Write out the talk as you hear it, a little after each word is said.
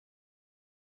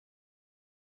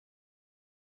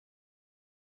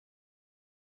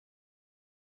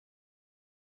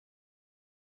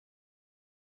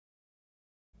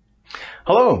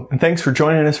Hello, and thanks for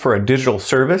joining us for a digital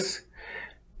service.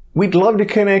 We'd love to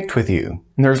connect with you.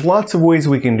 And there's lots of ways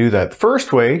we can do that. The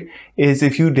first way is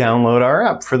if you download our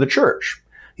app for the church.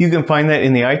 You can find that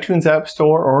in the iTunes App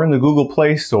Store or in the Google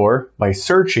Play Store by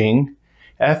searching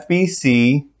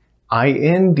FBC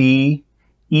INDEPMO.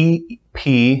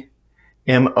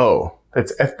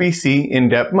 That's FBC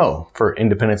INDEPMO for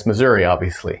Independence, Missouri,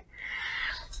 obviously.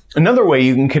 Another way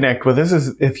you can connect with us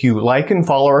is if you like and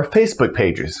follow our Facebook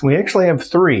pages. We actually have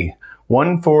 3.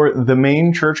 One for the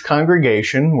main church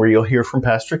congregation, where you'll hear from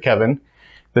Pastor Kevin.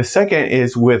 The second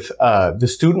is with the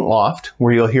Student Loft,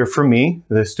 where you'll hear from me,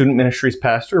 the Student Ministries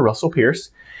Pastor, Russell Pierce.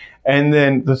 And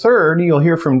then the third, you'll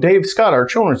hear from Dave Scott, our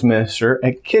children's minister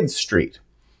at Kids Street.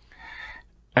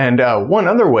 And one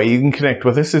other way you can connect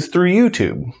with us is through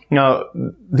YouTube. Now,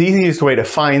 the easiest way to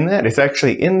find that is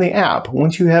actually in the app.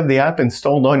 Once you have the app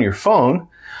installed on your phone,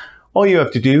 all you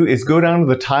have to do is go down to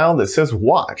the tile that says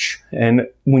Watch. And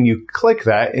when you click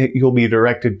that, you'll be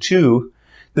directed to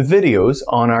the videos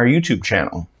on our YouTube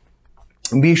channel.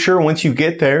 Be sure once you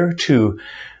get there to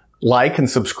like and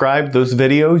subscribe those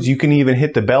videos. You can even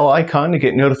hit the bell icon to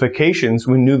get notifications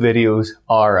when new videos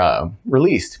are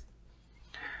released.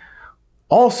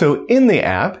 Also, in the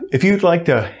app, if you'd like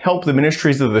to help the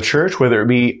ministries of the church, whether it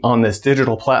be on this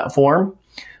digital platform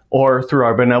or through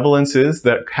our benevolences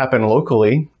that happen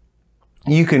locally,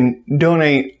 you can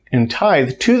donate and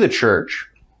tithe to the church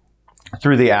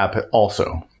through the app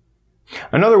also.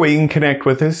 Another way you can connect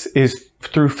with us is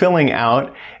through filling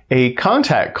out a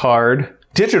contact card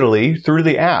digitally through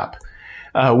the app.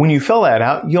 When you fill that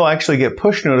out, you'll actually get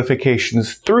push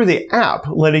notifications through the app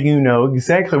letting you know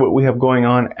exactly what we have going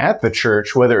on at the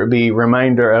church, whether it be a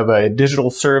reminder of a digital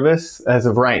service as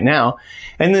of right now.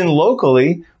 And then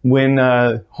locally, when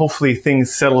hopefully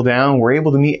things settle down, we're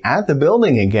able to meet at the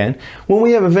building again. When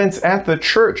we have events at the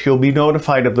church, you'll be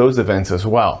notified of those events as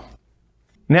well.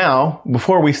 Now,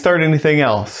 before we start anything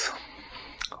else,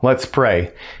 let's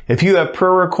pray. If you have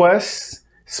prayer requests,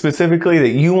 specifically that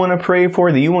you want to pray for,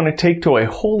 that you want to take to a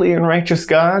holy and righteous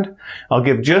God, I'll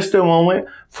give just a moment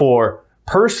for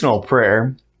personal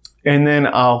prayer, and then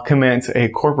I'll commence a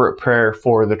corporate prayer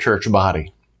for the church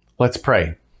body. Let's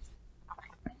pray.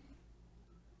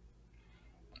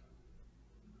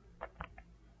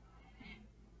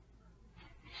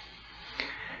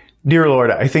 Dear Lord,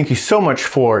 I thank you so much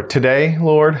for today,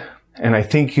 Lord, and I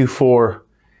thank you for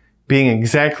being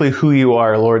exactly who you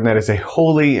are, Lord, and that is a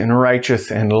holy and righteous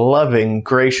and loving,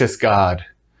 gracious God.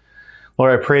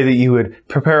 Lord, I pray that you would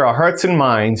prepare our hearts and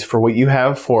minds for what you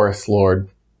have for us, Lord.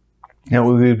 That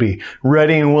we would be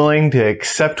ready and willing to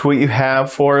accept what you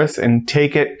have for us and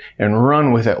take it and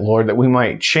run with it, Lord, that we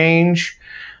might change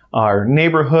our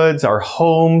neighborhoods, our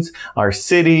homes, our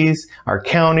cities, our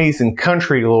counties and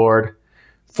country, Lord,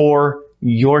 for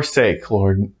your sake,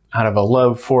 Lord, out of a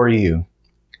love for you.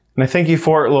 And I thank you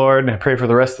for it, Lord, and I pray for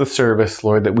the rest of the service,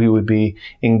 Lord, that we would be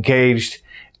engaged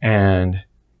and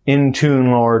in tune,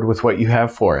 Lord, with what you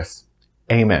have for us.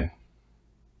 Amen.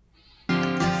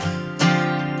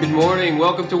 Good morning.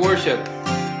 Welcome to worship.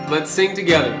 Let's sing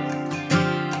together.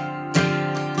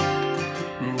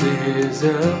 There's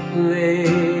a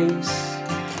place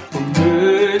where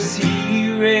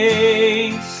mercy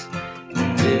reigns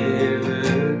and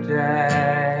never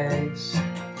dies.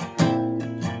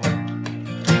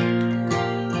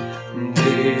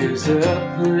 There's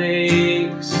a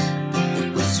place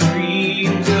where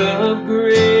streams of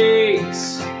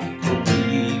grace are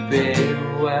deep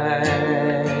and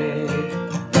wide,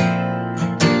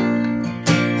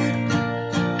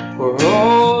 where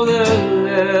all the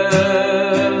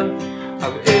love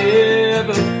I've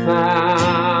ever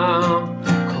found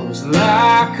comes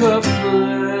like a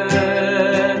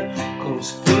flood,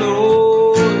 comes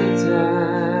flowing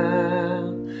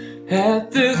down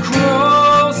at the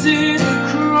cross. In the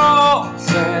cross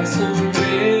I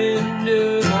surrender.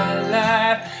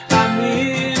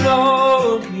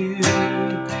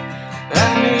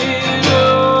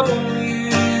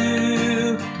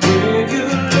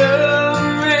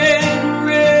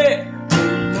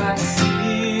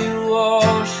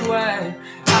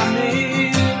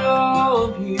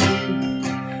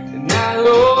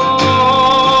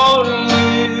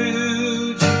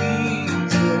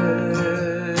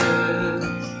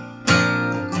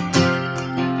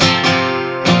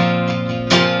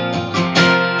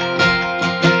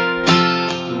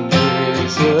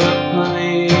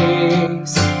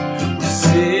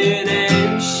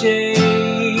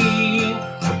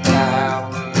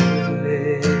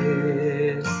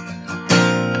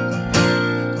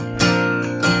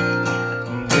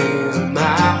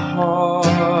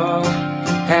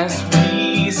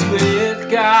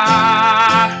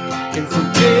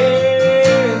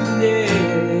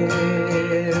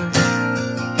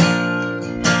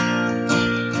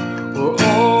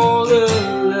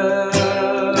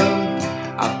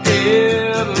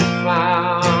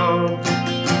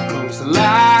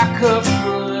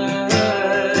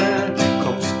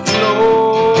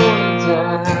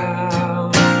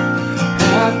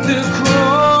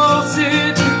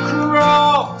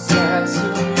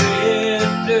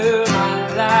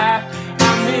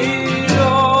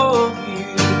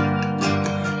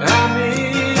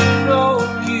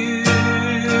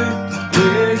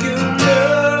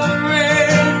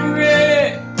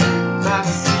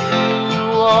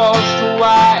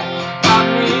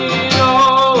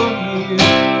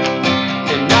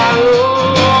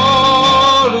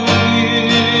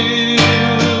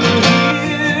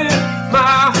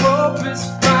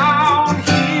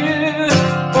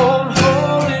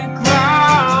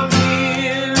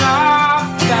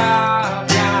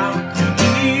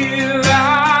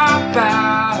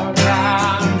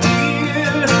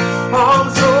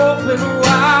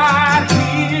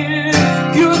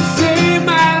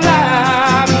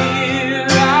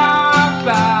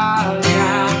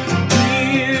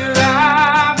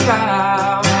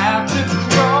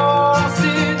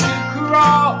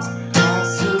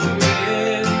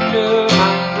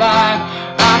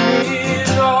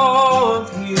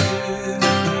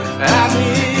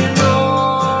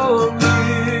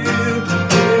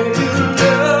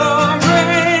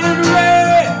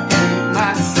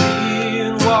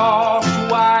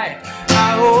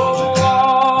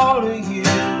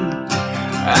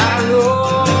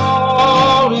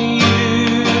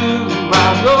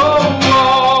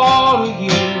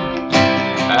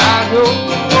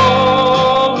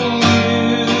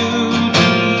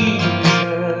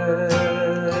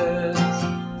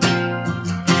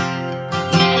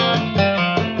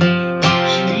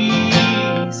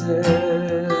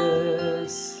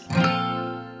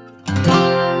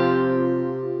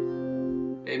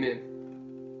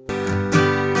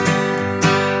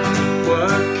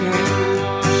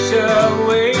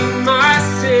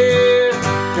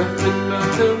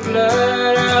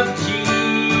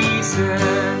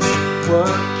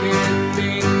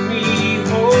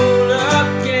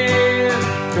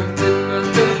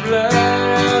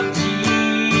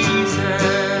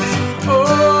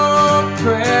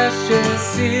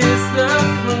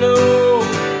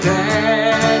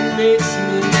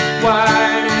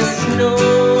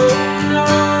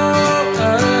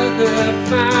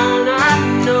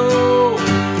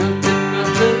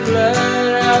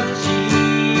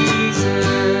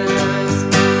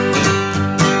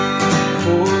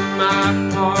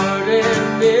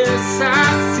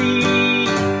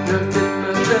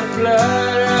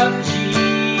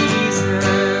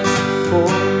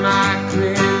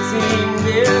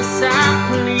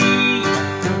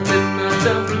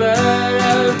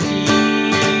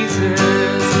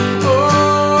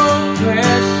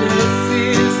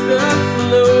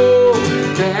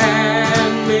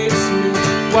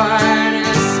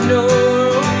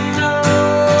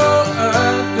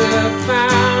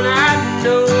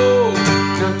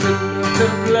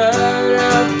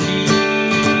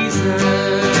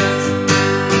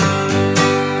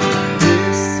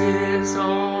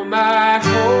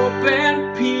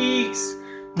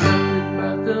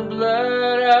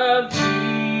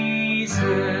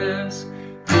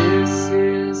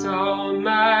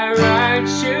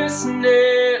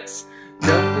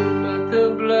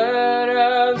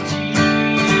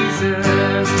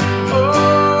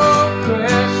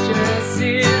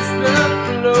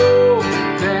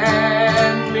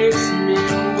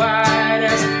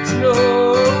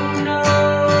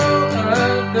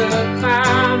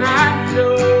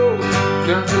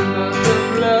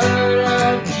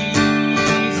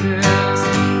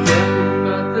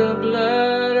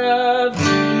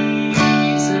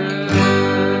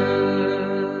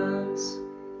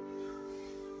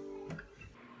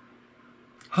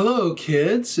 Hello,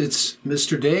 kids. It's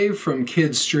Mr. Dave from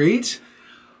Kid Street.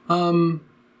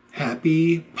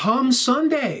 Happy Palm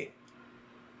Sunday.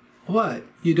 What?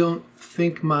 You don't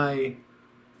think my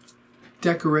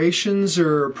decorations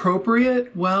are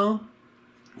appropriate? Well,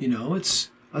 it's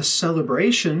a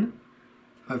celebration.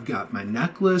 I've got my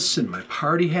necklace and my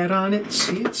party hat on it.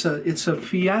 See, it's a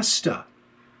fiesta.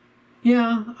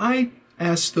 Yeah, I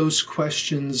asked those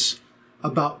questions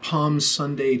about Palm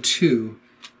Sunday too.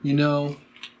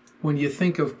 When you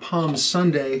think of Palm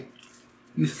Sunday,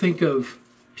 you think of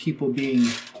people being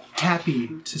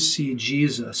happy to see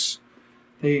Jesus.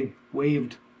 They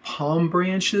waved palm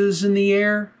branches in the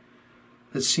air.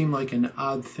 That seemed like an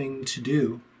odd thing to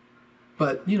do.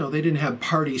 But, they didn't have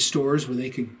party stores where they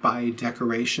could buy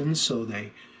decorations, so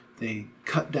they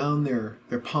cut down their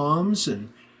palms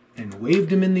and waved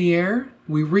them in the air.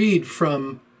 We read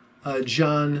from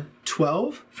John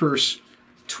 12, verse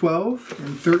 12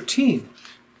 and 13.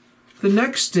 The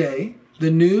next day, the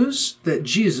news that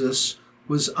Jesus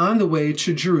was on the way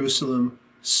to Jerusalem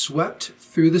swept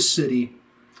through the city.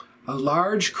 A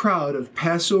large crowd of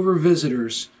Passover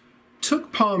visitors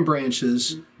took palm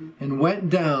branches and went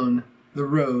down the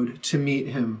road to meet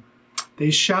him.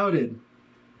 They shouted,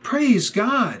 "Praise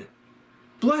God!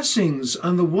 Blessings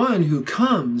on the one who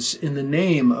comes in the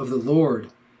name of the Lord.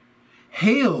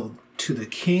 Hail to the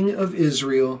King of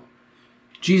Israel."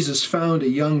 Jesus found a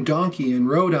young donkey and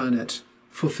rode on it,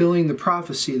 fulfilling the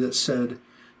prophecy that said,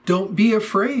 "Don't be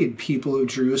afraid, people of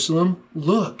Jerusalem.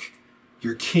 Look,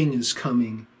 your king is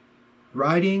coming,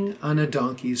 riding on a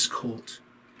donkey's colt."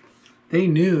 They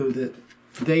knew that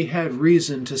they had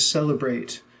reason to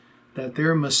celebrate, that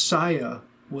their Messiah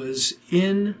was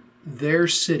in their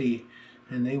city,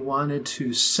 and they wanted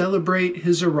to celebrate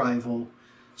his arrival.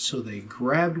 So they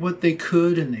grabbed what they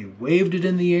could and they waved it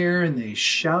in the air and they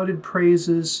shouted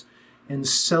praises and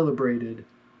celebrated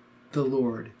the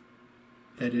Lord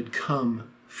that had come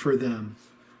for them.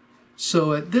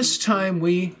 So at this time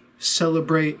we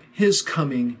celebrate his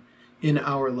coming in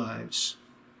our lives.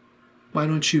 Why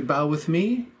don't you bow with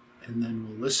me, and then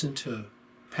we'll listen to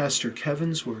Pastor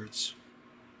Kevin's words.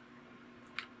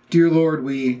 Dear Lord,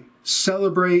 we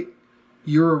celebrate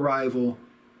your arrival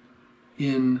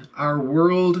in our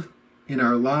world, in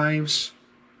our lives.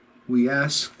 We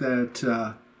ask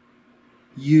that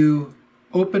you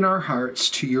open our hearts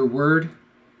to your word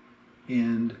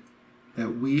and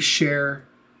that we share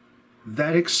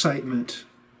that excitement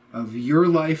of your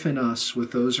life in us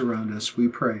with those around us, we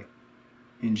pray.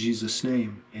 In Jesus'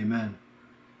 name, amen.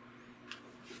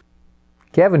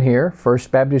 Kevin here,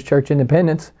 First Baptist Church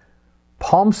Independence.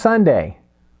 Palm Sunday.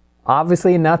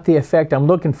 Obviously not the effect I'm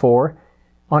looking for.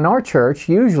 On our church,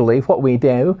 usually what we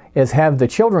do is have the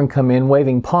children come in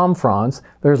waving palm fronds.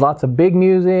 There's lots of big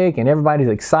music and everybody's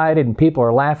excited and people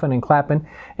are laughing and clapping,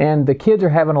 and the kids are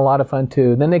having a lot of fun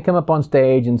too. Then they come up on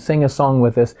stage and sing a song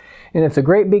with us, and it's a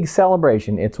great big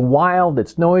celebration. It's wild,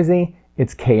 it's noisy,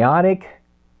 it's chaotic.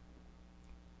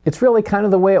 It's really kind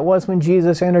of the way it was when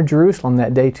Jesus entered Jerusalem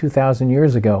that day 2,000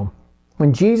 years ago.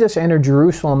 When Jesus entered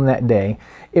Jerusalem that day,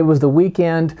 it was the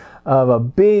weekend of a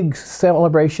big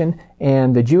celebration,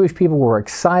 and the Jewish people were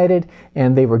excited,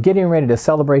 and they were getting ready to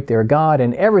celebrate their God,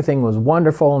 and everything was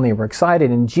wonderful, and they were excited,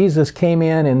 and Jesus came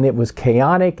in, and it was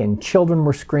chaotic, and children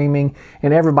were screaming,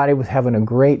 and everybody was having a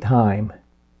great time.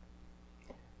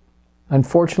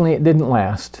 Unfortunately, it didn't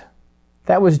last.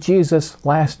 That was Jesus'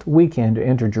 last weekend to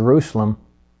enter Jerusalem.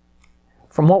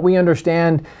 From what we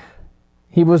understand,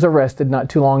 he was arrested not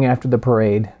too long after the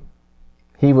parade.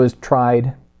 He was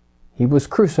tried, he was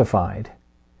crucified,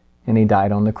 and he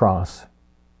died on the cross.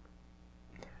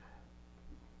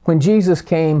 When Jesus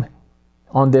came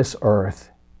on this earth,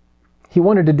 he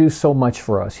wanted to do so much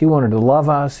for us. He wanted to love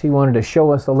us. He wanted to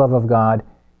show us the love of God.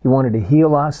 He wanted to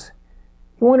heal us.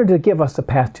 He wanted to give us a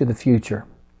path to the future.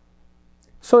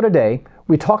 So today,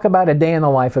 we talk about a day in the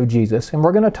life of Jesus, and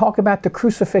we're going to talk about the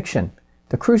crucifixion.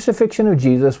 The crucifixion of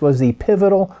Jesus was the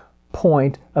pivotal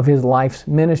point of his life's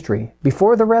ministry.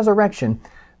 Before the resurrection,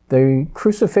 the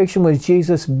crucifixion was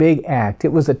Jesus' big act.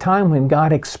 It was a time when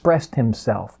God expressed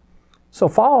himself. So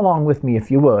follow along with me, if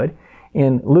you would,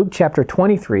 in Luke chapter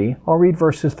 23. I'll read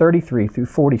verses 33 through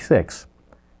 46.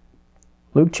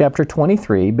 Luke chapter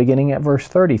 23, beginning at verse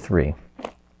 33.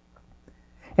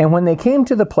 "And when they came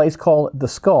to the place called the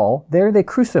Skull, there they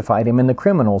crucified him and the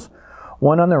criminals,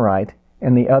 one on the right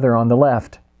and the other on the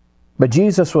left. But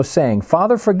Jesus was saying,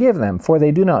 'Father, forgive them, for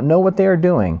they do not know what they are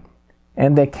doing.'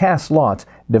 And they cast lots,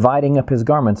 dividing up his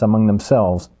garments among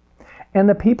themselves. And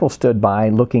the people stood by,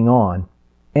 looking on.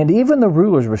 And even the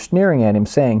rulers were sneering at him,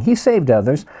 saying, 'He saved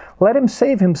others. Let him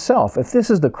save himself, if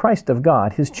this is the Christ of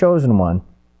God, his chosen one.'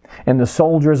 And the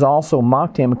soldiers also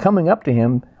mocked him, coming up to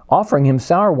him, offering him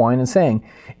sour wine, and saying,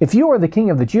 "If you are the king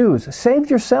of the Jews, save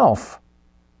yourself."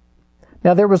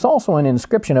 Now there was also an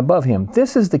inscription above him,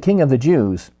 "This is the King of the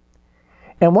Jews."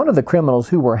 And one of the criminals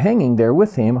who were hanging there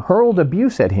with him hurled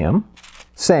abuse at him,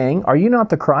 saying, "Are you not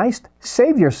the Christ?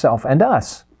 Save yourself and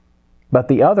us." But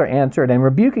the other answered and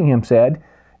rebuking him said,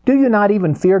 "Do you not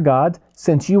even fear God,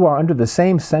 since you are under the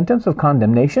same sentence of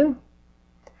condemnation?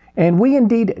 And we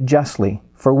indeed justly,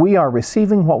 for we are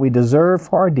receiving what we deserve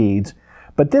for our deeds,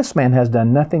 but this man has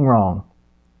done nothing wrong."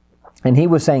 And he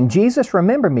was saying, "Jesus,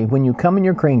 remember me when you come in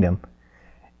your kingdom."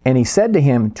 And he said to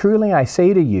him, "Truly I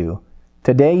say to you,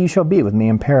 today you shall be with me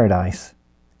in paradise."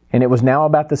 And it was now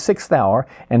about the 6th hour,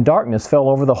 and darkness fell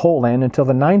over the whole land until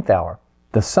the 9th hour,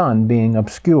 the sun being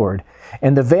obscured.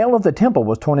 And the veil of the temple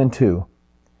was torn in two.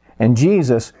 And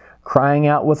Jesus, crying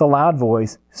out with a loud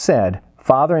voice, said,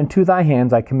 "Father, into thy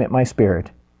hands I commit my spirit."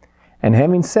 And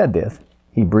having said this,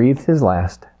 he breathed his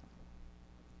last.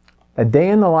 A day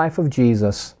in the life of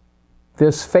Jesus.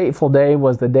 This fateful day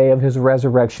was the day of his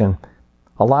resurrection.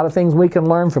 A lot of things we can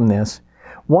learn from this.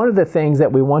 One of the things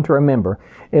that we want to remember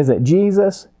is that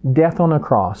Jesus' death on a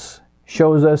cross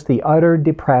shows us the utter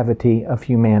depravity of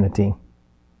humanity.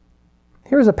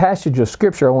 Here's a passage of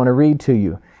Scripture I want to read to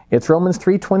you. It's Romans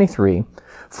 3:23.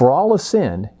 "For all have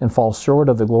sinned and fall short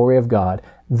of the glory of God."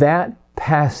 That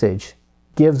passage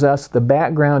gives us the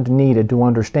background needed to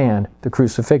understand the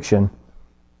crucifixion.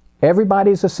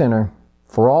 Everybody's a sinner,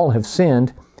 for all have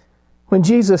sinned. When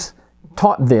Jesus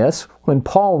taught this, when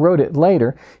Paul wrote it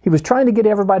later, he was trying to get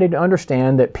everybody to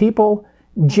understand that people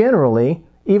generally,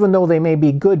 even though they may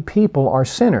be good people, are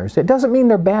sinners. It doesn't mean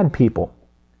they're bad people.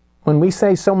 When we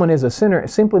say someone is a sinner, it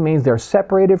simply means they're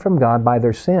separated from God by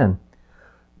their sin.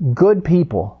 Good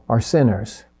people are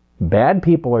sinners. Bad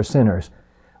people are sinners.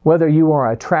 Whether you are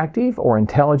attractive or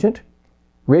intelligent,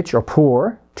 rich or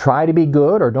poor, try to be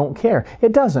good or don't care,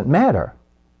 it doesn't matter.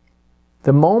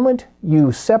 The moment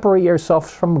you separate yourself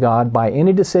from God by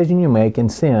any decision you make in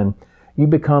sin, you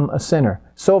become a sinner.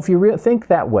 So if you think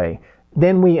that way,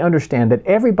 then we understand that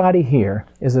everybody here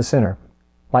is a sinner.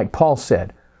 Like Paul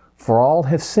said, "For all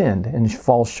have sinned and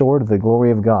fall short of the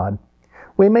glory of God."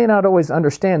 We may not always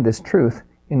understand this truth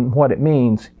in what it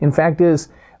means. In fact is,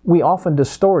 we often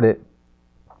distort it.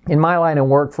 In my line of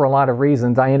work, for a lot of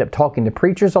reasons, I end up talking to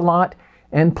preachers a lot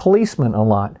and policemen a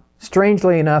lot.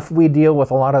 Strangely enough, we deal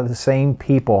with a lot of the same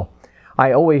people.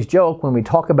 I always joke when we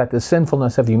talk about the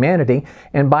sinfulness of humanity,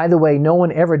 and by the way, no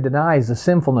one ever denies the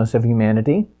sinfulness of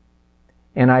humanity.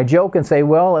 And I joke and say,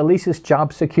 well, at least it's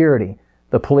job security.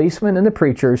 The policemen and the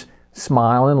preachers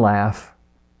smile and laugh.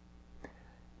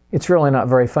 It's really not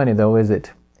very funny though, is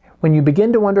it? When you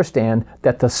begin to understand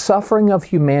that the suffering of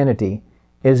humanity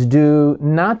is due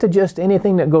not to just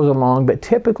anything that goes along, but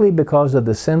typically because of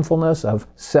the sinfulness of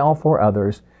self or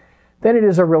others, then it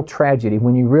is a real tragedy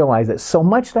when you realize that so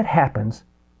much that happens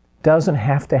doesn't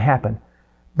have to happen,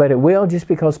 but it will just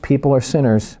because people are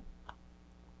sinners.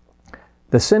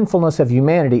 The sinfulness of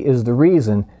humanity is the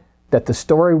reason that the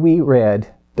story we read,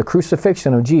 the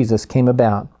crucifixion of Jesus, came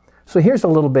about. So here's a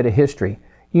little bit of history.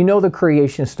 You know the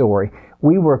creation story.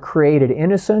 We were created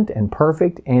innocent and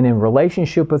perfect and in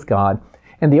relationship with God.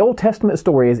 And the Old Testament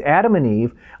story is Adam and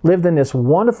Eve lived in this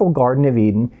wonderful Garden of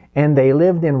Eden, and they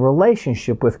lived in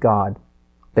relationship with God.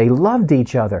 They loved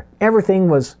each other. Everything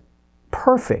was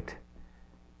perfect.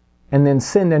 And then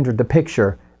sin entered the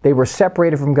picture. They were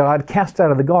separated from God, cast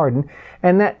out of the garden,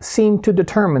 and that seemed to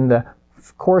determine the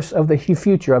course of the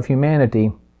future of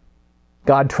humanity.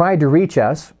 God tried to reach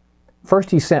us. First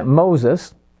He sent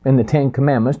Moses in the 10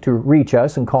 Commandments to reach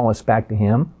us and call us back to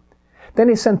Him. Then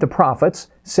He sent the prophets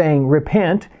saying,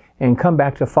 repent and come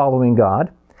back to following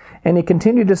God. And He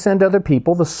continued to send other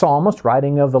people, the psalmist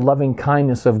writing of the loving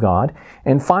kindness of God.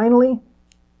 And finally,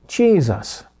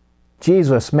 Jesus.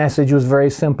 Jesus' message was very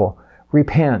simple.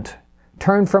 Repent,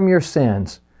 turn from your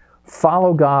sins,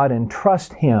 follow God and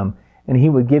trust Him, and He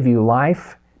would give you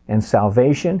life and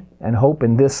salvation and hope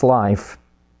in this life.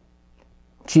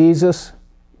 Jesus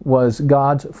was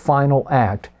God's final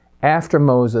act after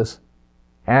Moses,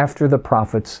 after the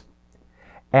prophets,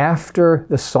 after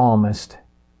the psalmist.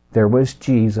 There was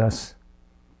Jesus.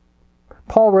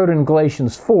 Paul wrote in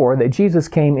Galatians 4 that Jesus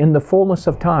came in the fullness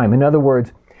of time. In other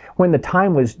words, when the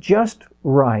time was just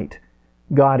right,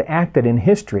 God acted in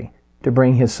history to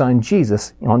bring His Son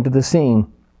Jesus onto the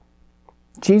scene.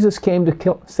 Jesus came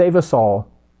to save us all.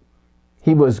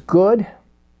 He was good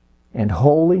and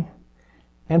holy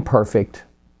and perfect.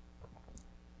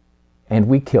 And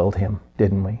we killed Him,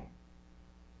 didn't we?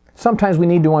 Sometimes we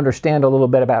need to understand a little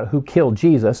bit about who killed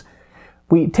Jesus.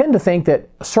 We tend to think that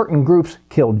certain groups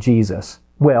killed Jesus.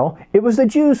 Well, it was the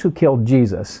Jews who killed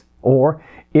Jesus, or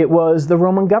it was the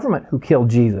Roman government who killed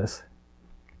Jesus.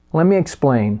 Let me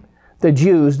explain. The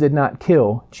Jews did not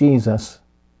kill Jesus.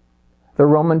 The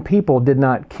Roman people did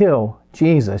not kill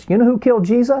Jesus. You know who killed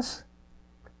Jesus?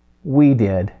 We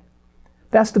did.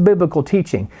 That's the biblical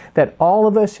teaching, that all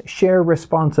of us share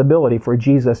responsibility for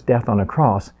Jesus' death on a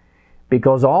cross,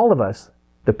 because all of us,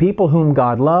 the people whom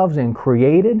God loves and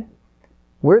created,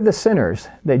 we're the sinners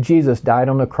that Jesus died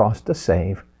on the cross to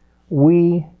save.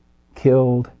 We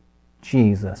killed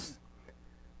Jesus.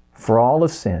 For all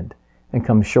have sinned and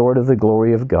come short of the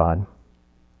glory of God.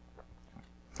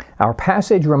 Our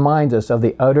passage reminds us of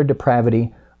the utter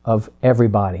depravity of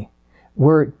everybody.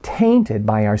 We're tainted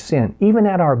by our sin. Even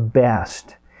at our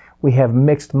best, we have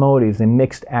mixed motives and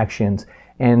mixed actions.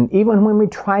 And even when we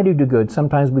try to do good,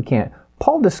 sometimes we can't.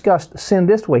 Paul discussed sin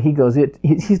this way. He goes, he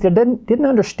didn't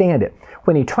understand it.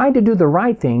 When he tried to do the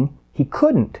right thing, he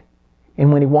couldn't.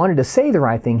 And when he wanted to say the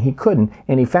right thing, he couldn't.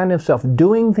 And he found himself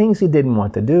doing things he didn't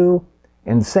want to do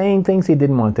and saying things he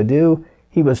didn't want to do.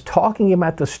 He was talking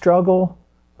about the struggle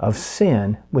of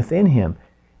sin within him.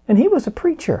 And he was a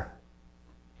preacher.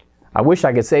 I wish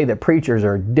I could say that preachers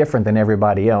are different than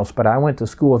everybody else, but I went to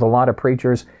school with a lot of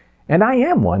preachers, and I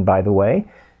am one, by the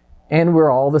way, and we're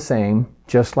all the same,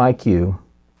 just like you.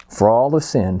 For all have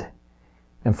sinned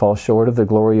and fall short of the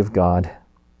glory of God.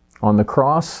 On the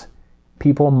cross,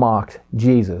 people mocked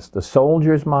Jesus. The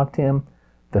soldiers mocked him.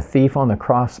 The thief on the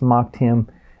cross mocked him.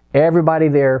 Everybody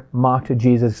there mocked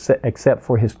Jesus except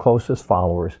for his closest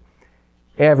followers.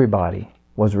 Everybody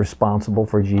was responsible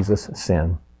for Jesus'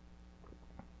 sin.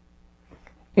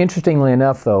 Interestingly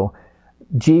enough, though,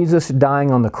 Jesus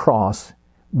dying on the cross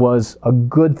was a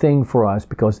good thing for us,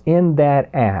 because in that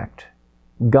act,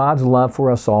 God's love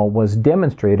for us all was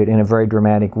demonstrated in a very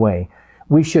dramatic way.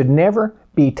 We should never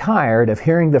be tired of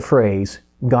hearing the phrase,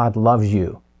 God loves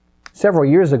you. Several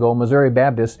years ago, Missouri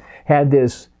Baptists had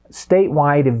this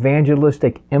statewide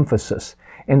evangelistic emphasis,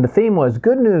 and the theme was,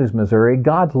 Good news, Missouri,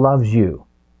 God loves you.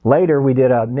 Later, we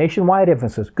did a nationwide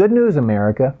emphasis, Good news,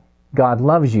 America, God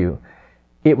loves you.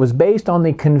 It was based on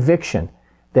the conviction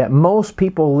that most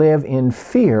people live in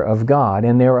fear of God,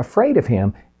 and they're afraid of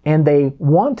Him, and they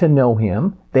want to know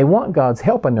Him, they want God's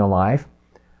help in their life,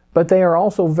 but they are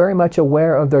also very much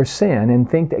aware of their sin and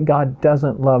think that God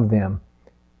doesn't love them.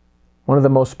 One of the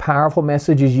most powerful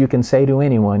messages you can say to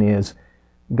anyone is,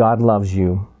 God loves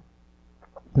you.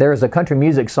 There is a country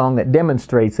music song that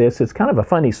demonstrates this. It's kind of a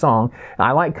funny song.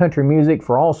 I like country music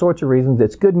for all sorts of reasons.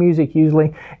 It's good music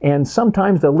usually, and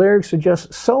sometimes the lyrics are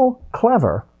just so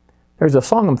clever. There's a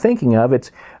song I'm thinking of.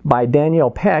 It's by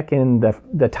Danielle Peck, and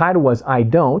the title was I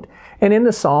Don't. And in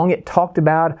the song, it talked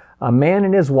about a man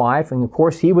and his wife, and of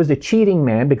course he was a cheating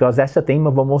man, because that's the theme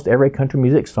of almost every country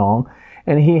music song.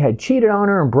 And he had cheated on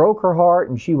her and broke her heart,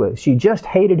 and she just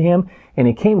hated him, and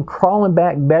he came crawling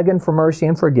back begging for mercy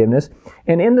and forgiveness.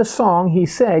 And in the song he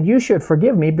said, you should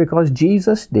forgive me because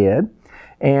Jesus did.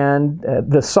 And in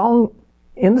the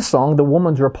song, the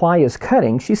woman's reply is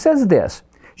cutting. She says this.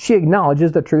 She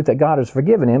acknowledges the truth that God has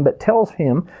forgiven him, but tells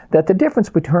him that the difference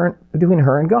between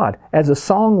her and God. As the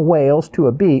song wails to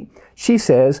a beat, she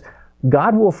says,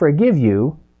 God will forgive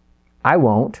you, I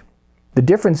won't. The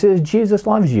difference is Jesus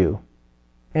loves you,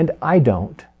 and I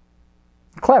don't.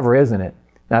 Clever, isn't it?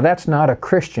 Now, that's not a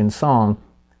Christian song,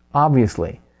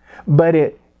 obviously, but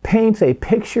it paints a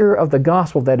picture of the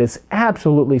gospel that is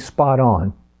absolutely spot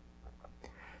on.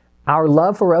 Our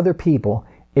love for other people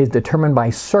is determined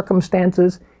by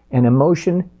circumstances and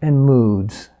emotion and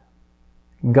moods.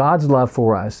 God's love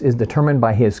for us is determined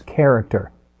by His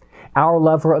character. Our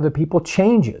love for other people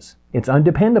changes. It's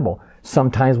undependable.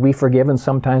 Sometimes we forgive and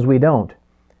sometimes we don't.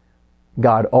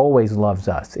 God always loves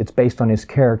us. It's based on His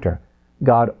character.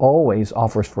 God always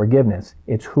offers forgiveness.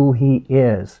 It's who He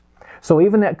is. So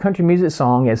even that country music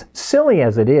song, as silly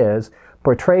as it is,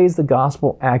 portrays the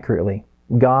gospel accurately.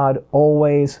 God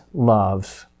always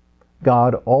loves.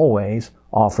 God always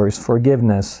offers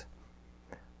forgiveness.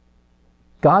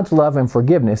 God's love and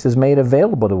forgiveness is made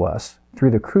available to us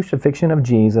through the crucifixion of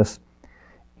Jesus.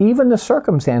 Even the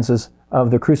circumstances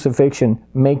of the crucifixion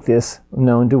make this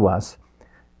known to us.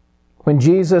 When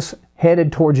Jesus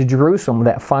headed towards Jerusalem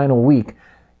that final week,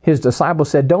 His disciples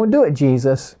said, don't do it,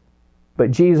 Jesus.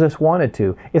 But Jesus wanted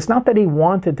to. It's not that He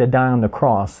wanted to die on the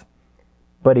cross,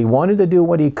 but He wanted to do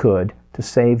what He could to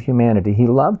save humanity. He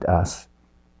loved us.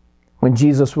 When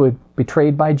Jesus was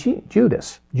betrayed by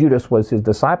Judas. Judas was His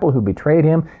disciple who betrayed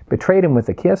Him with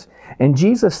a kiss. And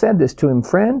Jesus said this to him,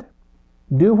 friend,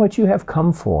 do what you have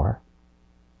come for.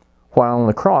 While on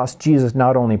the cross, Jesus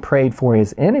not only prayed for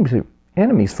His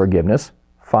enemies' forgiveness,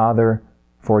 Father,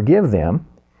 forgive them,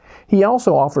 He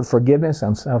also offered forgiveness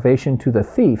and salvation to the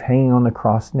thief hanging on the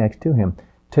cross next to him.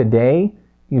 Today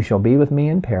you shall be with me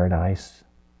in paradise.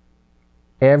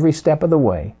 Every step of the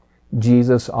way,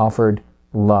 Jesus offered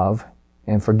love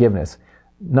and forgiveness,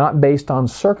 not based on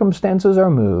circumstances or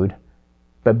mood,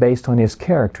 but based on His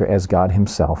character as God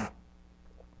Himself.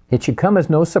 It should come as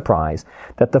no surprise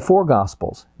that the four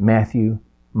Gospels, Matthew,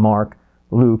 Mark,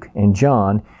 Luke, and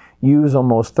John, use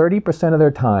almost 30% of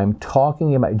their time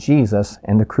talking about Jesus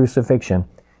and the crucifixion.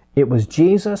 It was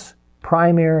Jesus'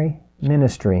 primary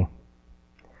ministry.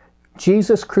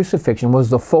 Jesus' crucifixion was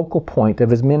the focal point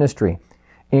of His ministry.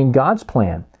 In God's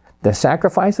plan, the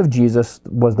sacrifice of Jesus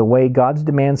was the way God's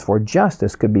demands for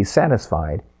justice could be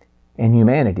satisfied and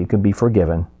humanity could be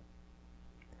forgiven.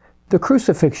 The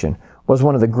crucifixion was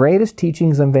one of the greatest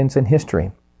teachings events in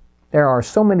history. There are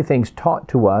so many things taught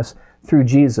to us through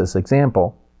Jesus'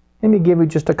 example. Let me give you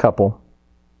just a couple.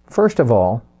 First of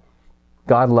all,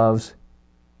 God loves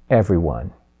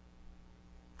everyone.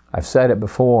 I've said it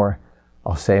before,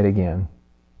 I'll say it again.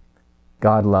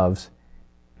 God loves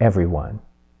everyone.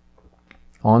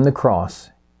 On the cross,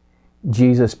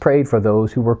 Jesus prayed for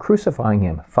those who were crucifying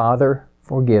Him. Father,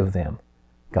 forgive them.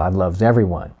 God loves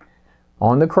everyone.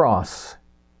 On the cross,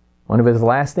 one of His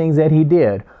last things that He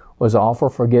did was offer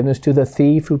forgiveness to the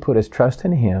thief who put his trust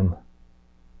in Him.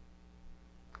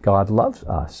 God loves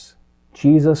us.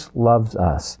 Jesus loves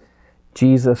us.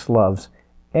 Jesus loves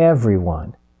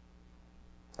everyone.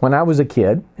 When I was a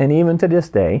kid, and even to this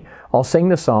day, I'll sing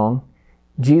the song,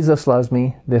 Jesus loves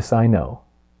me, this I know,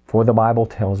 for the Bible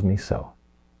tells me so.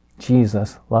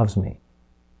 Jesus loves me.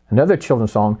 Another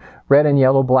children's song, red and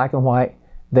yellow, black and white,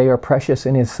 they are precious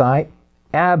in His sight.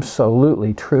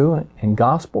 Absolutely true and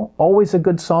gospel. Always a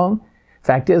good song.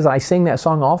 Fact is, I sing that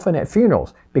song often at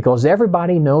funerals because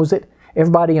everybody knows it,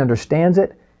 everybody understands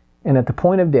it, and at the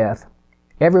point of death,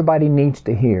 everybody needs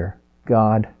to hear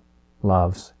God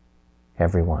loves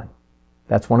everyone.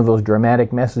 That's one of those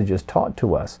dramatic messages taught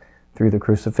to us through the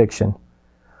crucifixion.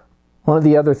 One of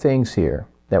the other things here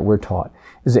that we're taught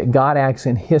is that God acts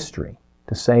in history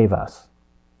to save us.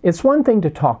 It's one thing to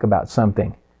talk about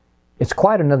something. It's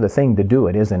quite another thing to do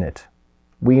it, isn't it?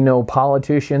 We know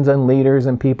politicians and leaders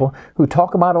and people who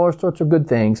talk about all sorts of good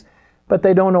things, but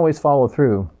they don't always follow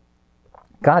through.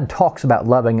 God talks about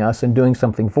loving us and doing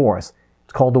something for us.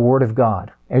 It's called the Word of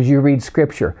God. As you read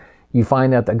Scripture, you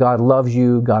find out that God loves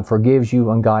you, God forgives you,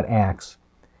 and God acts.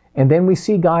 And then we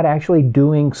see God actually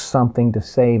doing something to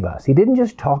save us. He didn't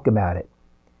just talk about it.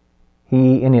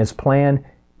 He, in His plan,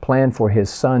 planned for His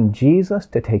Son Jesus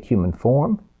to take human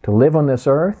form, to live on this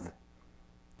earth,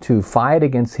 to fight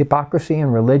against hypocrisy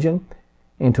and religion,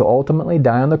 and to ultimately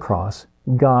die on the cross.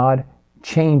 God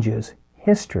changes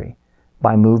history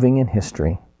by moving in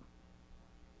history.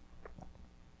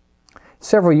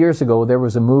 Several years ago, there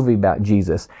was a movie about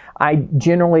Jesus. I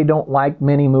generally don't like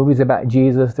many movies about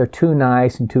Jesus. They're too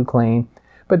nice and too clean.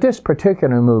 But this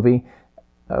particular movie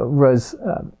was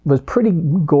pretty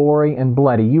gory and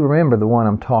bloody. You remember the one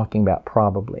I'm talking about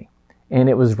probably. And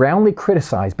it was roundly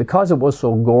criticized because it was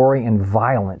so gory and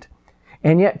violent.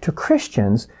 And yet to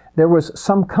Christians, there was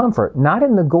some comfort, not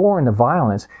in the gore and the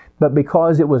violence, but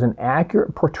because it was an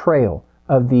accurate portrayal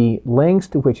of the lengths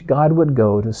to which God would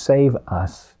go to save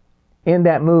us. In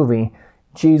that movie,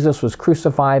 Jesus was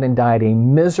crucified and died a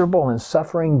miserable and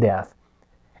suffering death.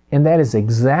 And that is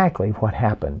exactly what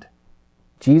happened.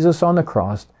 Jesus on the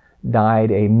cross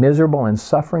died a miserable and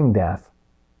suffering death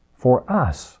for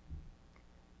us.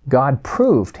 God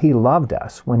proved He loved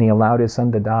us when He allowed His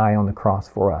Son to die on the cross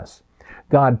for us.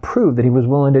 God proved that He was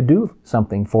willing to do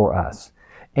something for us.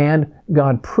 And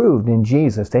God proved in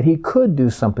Jesus that He could do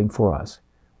something for us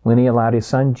when He allowed His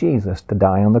Son Jesus to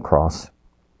die on the cross.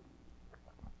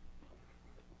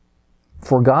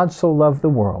 For God so loved the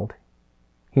world,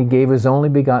 He gave His only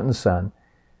begotten Son,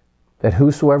 that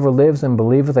whosoever lives and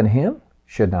believeth in Him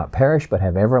should not perish but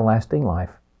have everlasting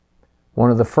life. One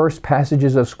of the first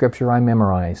passages of Scripture I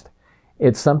memorized.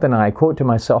 It's something I quote to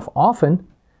myself often,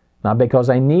 not because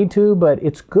I need to, but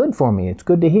it's good for me. It's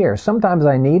good to hear. Sometimes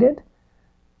I need it,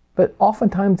 but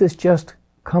oftentimes it's just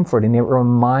comfort, and it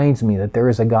reminds me that there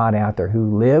is a God out there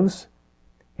who lives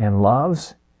and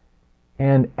loves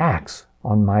and acts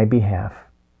on my behalf.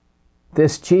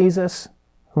 This Jesus,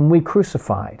 whom we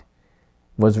crucified,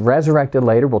 was resurrected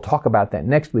later. We'll talk about that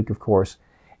next week, of course.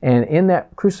 And in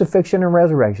that crucifixion and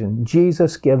resurrection,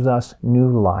 Jesus gives us new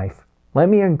life. Let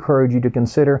me encourage you to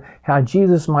consider how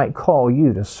Jesus might call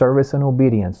you to service and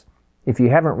obedience. If you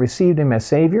haven't received Him as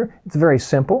Savior, it's very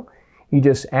simple. You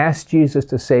just ask Jesus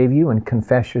to save you and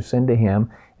confess your sin to Him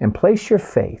and place your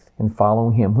faith in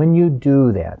following Him. When you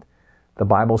do that, the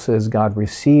Bible says God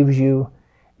receives you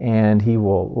and He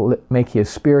will make His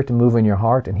Spirit to move in your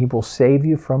heart, and He will save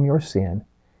you from your sin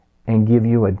and give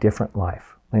you a different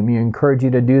life. Let me encourage you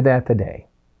to do that today.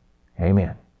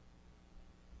 Amen.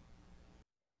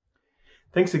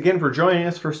 Thanks again for joining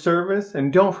us for service,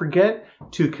 and don't forget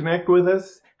to connect with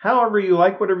us however you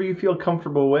like, whatever you feel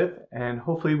comfortable with, and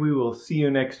hopefully we will see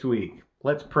you next week.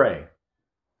 Let's pray.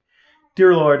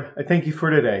 Dear Lord, I thank you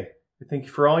for today. I thank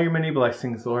you for all your many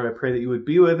blessings, Lord. I pray that you would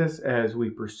be with us as we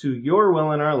pursue your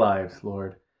will in our lives,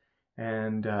 Lord.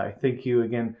 And I thank you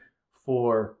again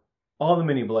for all the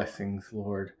many blessings,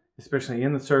 Lord, especially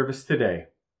in the service today.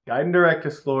 Guide and direct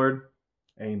us, Lord.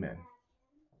 Amen.